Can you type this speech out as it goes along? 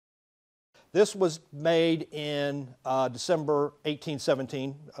This was made in December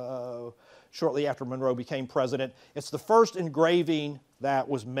 1817, shortly after Monroe became president. It's the first engraving that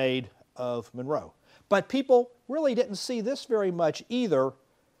was made of Monroe. But people really didn't see this very much either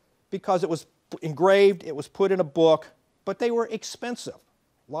because it was engraved, it was put in a book, but they were expensive.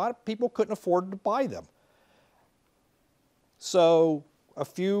 A lot of people couldn't afford to buy them. So a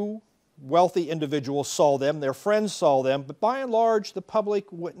few wealthy individuals saw them, their friends saw them, but by and large the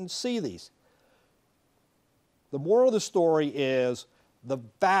public wouldn't see these. The moral of the story is the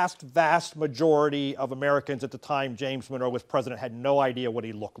vast, vast majority of Americans at the time James Monroe was president had no idea what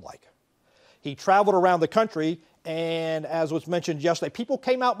he looked like. He traveled around the country, and as was mentioned yesterday, people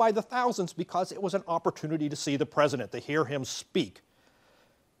came out by the thousands because it was an opportunity to see the president, to hear him speak.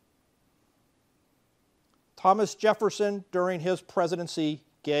 Thomas Jefferson, during his presidency,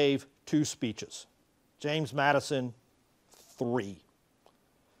 gave 2 speeches. James Madison, 3.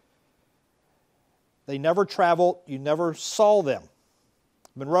 They never traveled, you never saw them.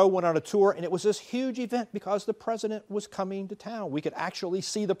 Monroe went on a tour, and it was this huge event because the president was coming to town. We could actually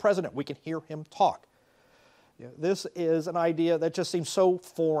see the president. We could hear him talk. This is an idea that just seems so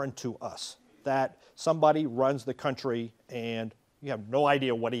foreign to us, that somebody runs the country and you have no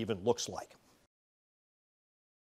idea what he even looks like.